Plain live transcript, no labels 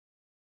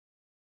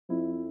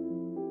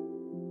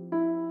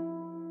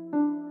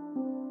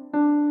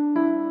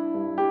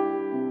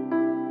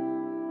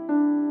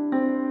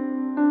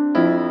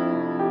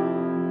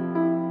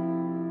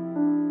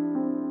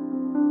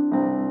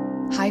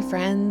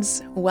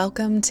friends.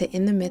 Welcome to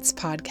In the Midst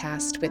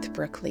podcast with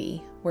Brooke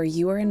Lee, where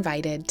you are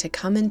invited to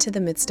come into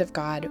the midst of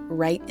God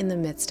right in the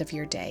midst of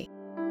your day.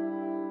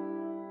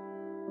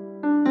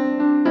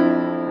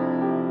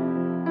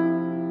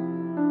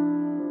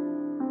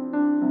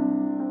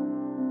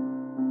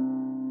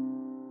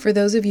 For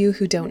those of you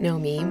who don't know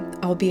me,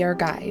 I'll be our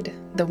guide,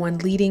 the one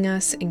leading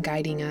us and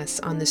guiding us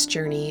on this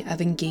journey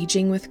of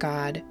engaging with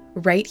God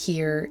right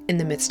here in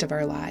the midst of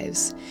our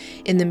lives,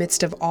 in the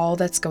midst of all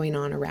that's going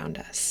on around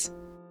us.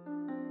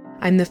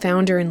 I'm the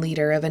founder and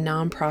leader of a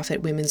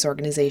nonprofit women's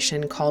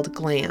organization called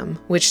GLAM,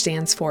 which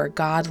stands for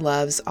God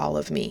Loves All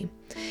of Me.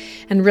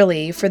 And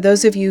really, for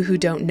those of you who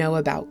don't know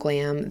about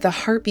GLAM, the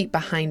heartbeat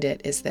behind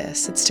it is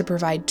this. It's to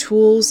provide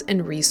tools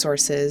and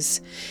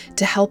resources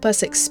to help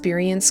us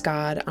experience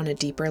God on a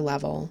deeper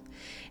level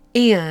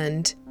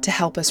and to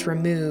help us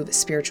remove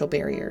spiritual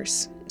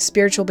barriers.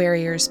 Spiritual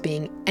barriers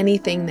being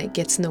anything that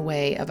gets in the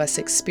way of us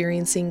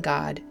experiencing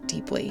God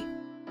deeply.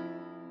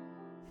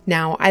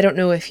 Now, I don't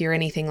know if you're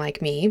anything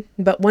like me,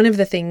 but one of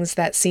the things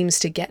that seems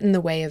to get in the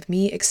way of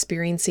me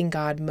experiencing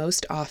God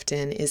most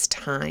often is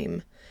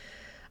time.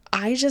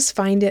 I just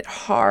find it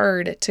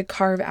hard to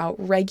carve out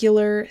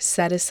regular,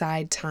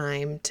 set-aside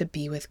time to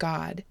be with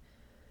God.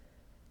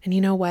 And you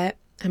know what?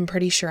 I'm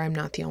pretty sure I'm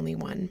not the only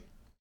one.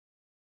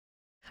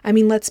 I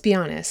mean, let's be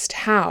honest.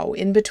 How,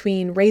 in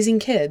between raising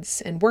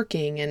kids and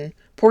working and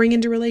pouring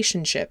into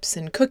relationships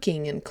and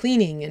cooking and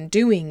cleaning and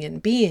doing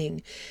and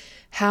being,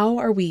 how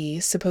are we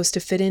supposed to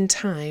fit in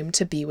time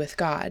to be with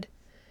God?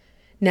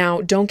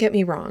 Now, don't get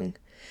me wrong.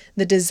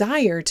 The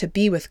desire to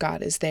be with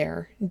God is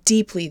there,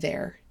 deeply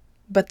there,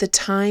 but the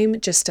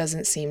time just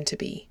doesn't seem to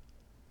be.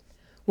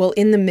 Well,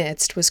 In the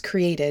Midst was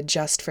created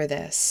just for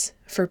this,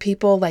 for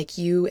people like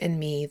you and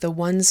me, the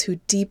ones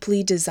who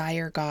deeply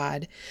desire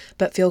God,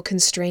 but feel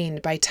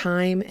constrained by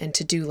time and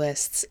to-do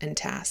lists and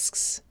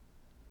tasks.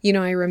 You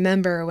know, I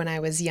remember when I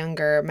was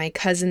younger, my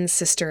cousin's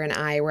sister and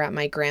I were at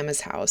my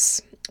grandma's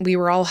house. We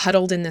were all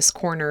huddled in this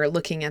corner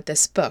looking at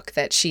this book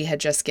that she had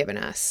just given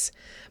us.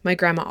 My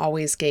grandma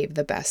always gave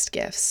the best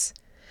gifts.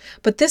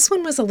 But this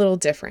one was a little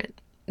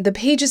different. The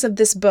pages of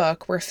this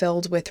book were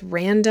filled with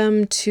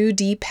random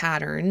 2D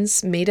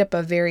patterns made up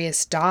of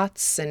various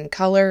dots and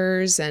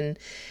colors, and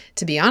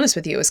to be honest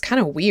with you, it was kind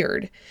of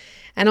weird.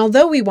 And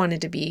although we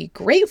wanted to be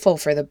grateful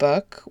for the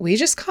book, we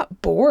just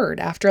got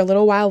bored after a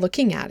little while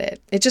looking at it.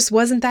 It just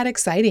wasn't that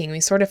exciting. We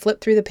sort of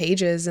flipped through the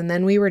pages and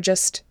then we were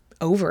just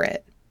over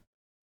it.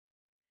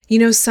 You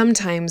know,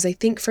 sometimes I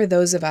think for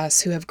those of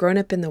us who have grown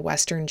up in the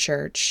Western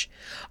church,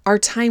 our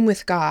time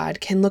with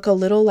God can look a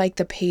little like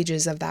the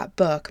pages of that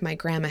book my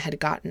grandma had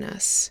gotten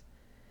us.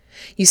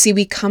 You see,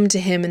 we come to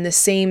Him in the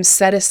same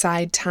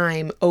set-aside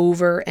time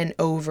over and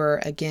over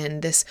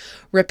again, this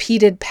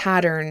repeated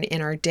pattern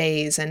in our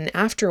days, and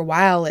after a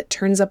while it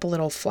turns up a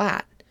little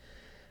flat,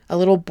 a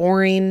little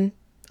boring,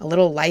 a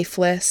little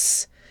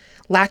lifeless,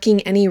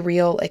 lacking any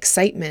real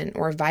excitement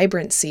or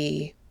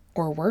vibrancy,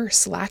 or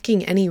worse,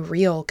 lacking any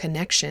real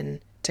connection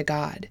to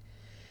God.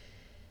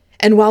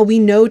 And while we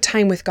know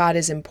time with God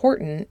is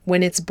important,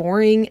 when it's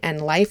boring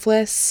and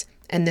lifeless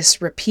and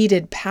this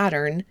repeated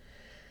pattern,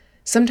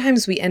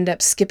 sometimes we end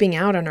up skipping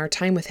out on our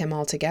time with Him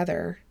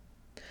altogether.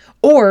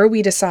 Or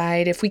we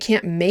decide if we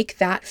can't make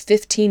that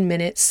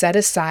 15-minute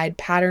set-aside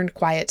patterned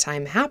quiet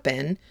time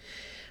happen,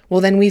 well,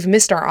 then we've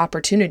missed our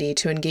opportunity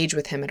to engage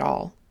with Him at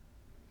all.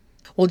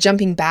 Well,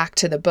 jumping back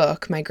to the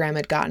book my grandma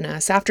had gotten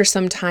us, after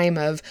some time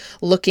of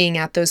looking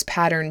at those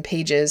pattern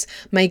pages,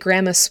 my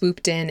grandma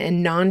swooped in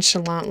and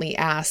nonchalantly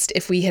asked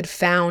if we had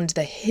found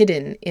the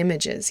hidden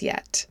images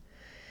yet.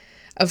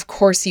 Of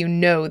course, you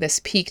know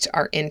this piqued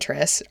our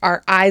interest.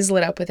 Our eyes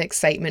lit up with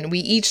excitement. We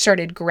each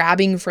started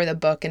grabbing for the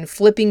book and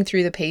flipping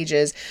through the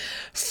pages,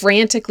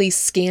 frantically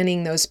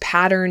scanning those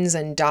patterns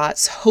and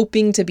dots,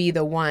 hoping to be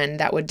the one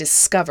that would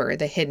discover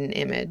the hidden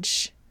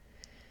image.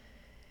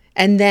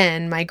 And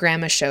then my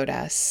grandma showed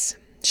us.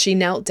 She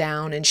knelt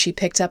down and she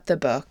picked up the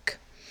book.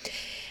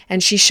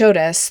 And she showed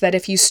us that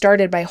if you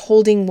started by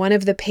holding one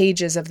of the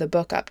pages of the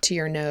book up to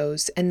your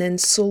nose and then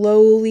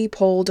slowly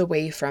pulled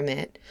away from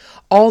it,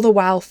 all the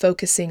while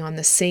focusing on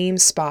the same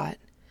spot,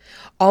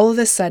 all of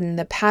a sudden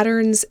the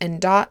patterns and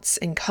dots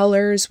and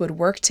colors would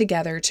work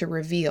together to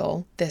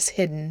reveal this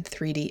hidden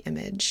 3D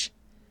image.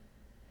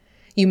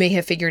 You may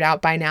have figured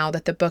out by now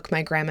that the book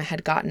my grandma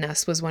had gotten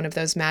us was one of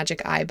those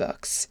magic eye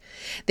books.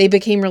 They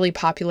became really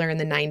popular in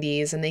the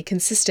 90s, and they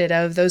consisted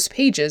of those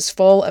pages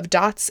full of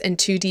dots and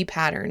 2D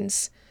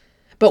patterns.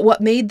 But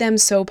what made them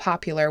so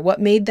popular, what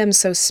made them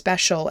so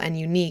special and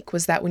unique,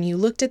 was that when you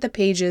looked at the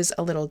pages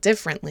a little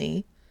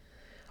differently,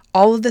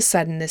 all of a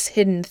sudden this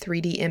hidden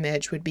 3D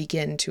image would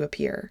begin to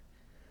appear.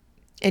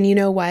 And you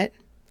know what?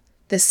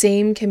 The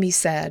same can be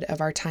said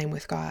of our time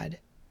with God.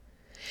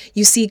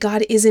 You see,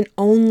 God isn't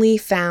only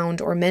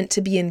found or meant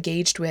to be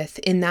engaged with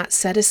in that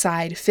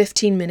set-aside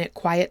 15-minute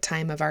quiet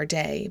time of our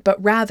day,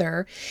 but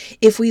rather,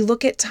 if we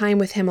look at time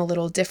with Him a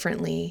little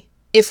differently,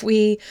 if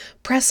we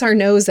press our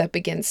nose up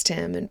against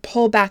Him and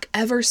pull back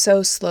ever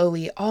so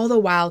slowly, all the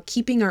while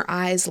keeping our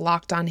eyes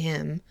locked on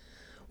Him,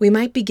 we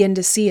might begin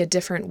to see a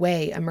different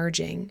way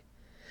emerging.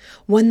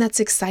 One that's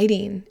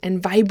exciting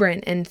and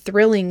vibrant and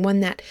thrilling,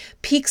 one that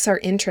piques our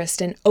interest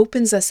and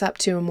opens us up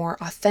to a more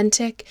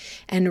authentic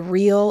and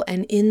real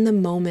and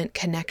in-the-moment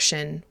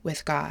connection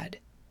with God.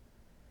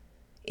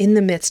 In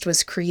the Midst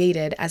was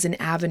created as an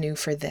avenue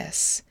for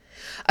this,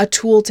 a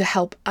tool to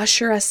help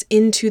usher us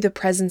into the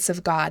presence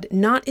of God,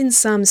 not in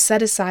some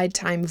set-aside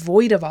time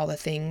void of all the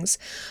things,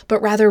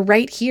 but rather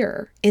right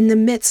here, in the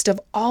midst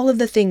of all of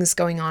the things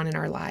going on in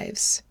our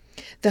lives.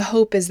 The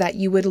hope is that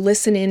you would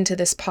listen into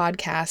this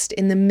podcast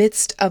in the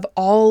midst of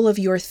all of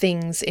your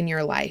things in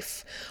your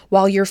life,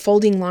 while you're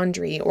folding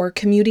laundry or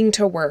commuting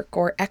to work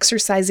or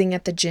exercising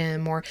at the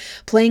gym or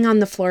playing on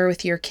the floor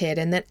with your kid,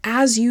 and that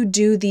as you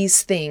do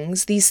these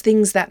things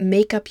that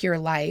make up your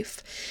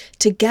life,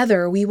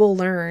 together we will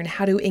learn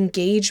how to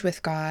engage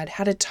with God,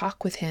 how to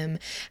talk with Him,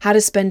 how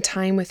to spend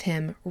time with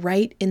Him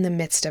right in the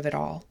midst of it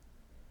all.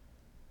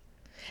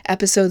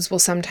 Episodes will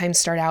sometimes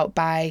start out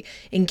by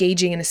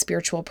engaging in a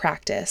spiritual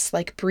practice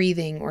like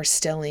breathing or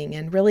stilling,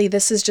 and really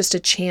this is just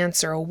a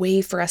chance or a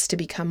way for us to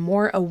become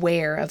more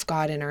aware of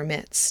God in our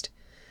midst.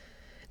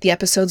 The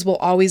episodes will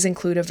always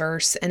include a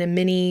verse and a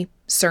mini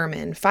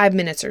sermon, 5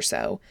 minutes or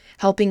so,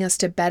 helping us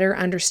to better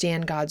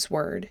understand God's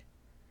Word.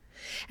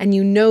 And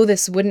you know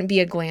this wouldn't be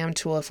a glam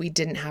tool if we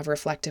didn't have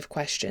reflective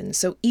questions.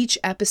 So each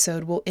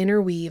episode will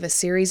interweave a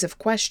series of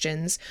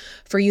questions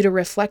for you to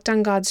reflect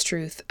on God's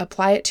truth,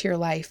 apply it to your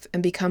life,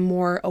 and become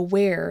more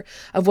aware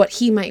of what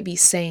He might be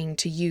saying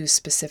to you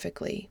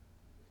specifically.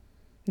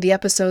 The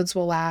episodes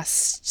will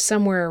last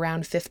somewhere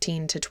around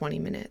 15 to 20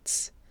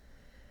 minutes.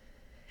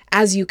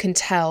 As you can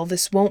tell,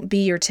 this won't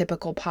be your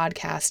typical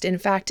podcast. In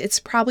fact, it's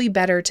probably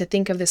better to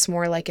think of this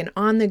more like an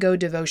on-the-go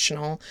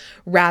devotional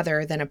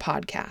rather than a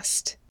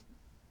podcast.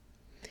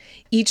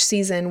 Each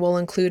season will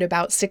include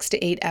about 6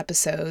 to 8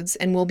 episodes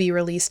and will be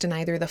released in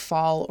either the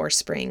fall or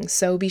spring,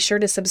 so be sure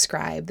to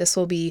subscribe. This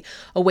will be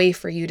a way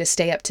for you to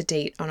stay up to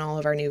date on all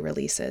of our new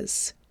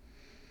releases.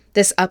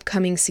 This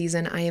upcoming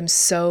season I am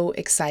so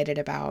excited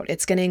about.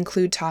 It's going to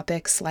include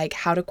topics like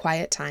how to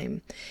quiet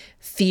time,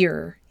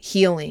 fear,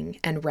 healing,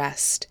 and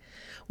rest,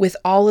 with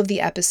all of the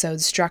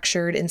episodes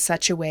structured in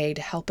such a way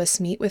to help us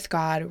meet with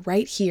God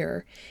right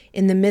here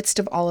in the midst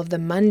of all of the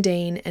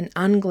mundane and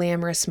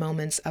unglamorous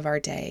moments of our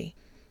day.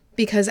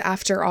 Because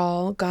after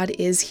all, God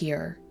is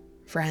here,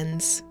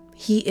 friends.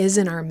 He is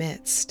in our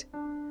midst.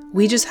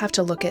 We just have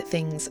to look at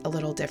things a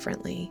little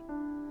differently.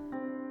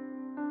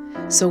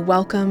 So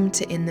welcome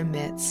to In the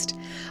Midst.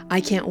 I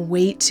can't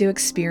wait to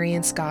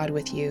experience God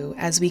with you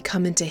as we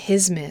come into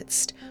His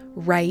midst,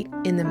 right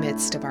in the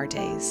midst of our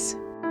days.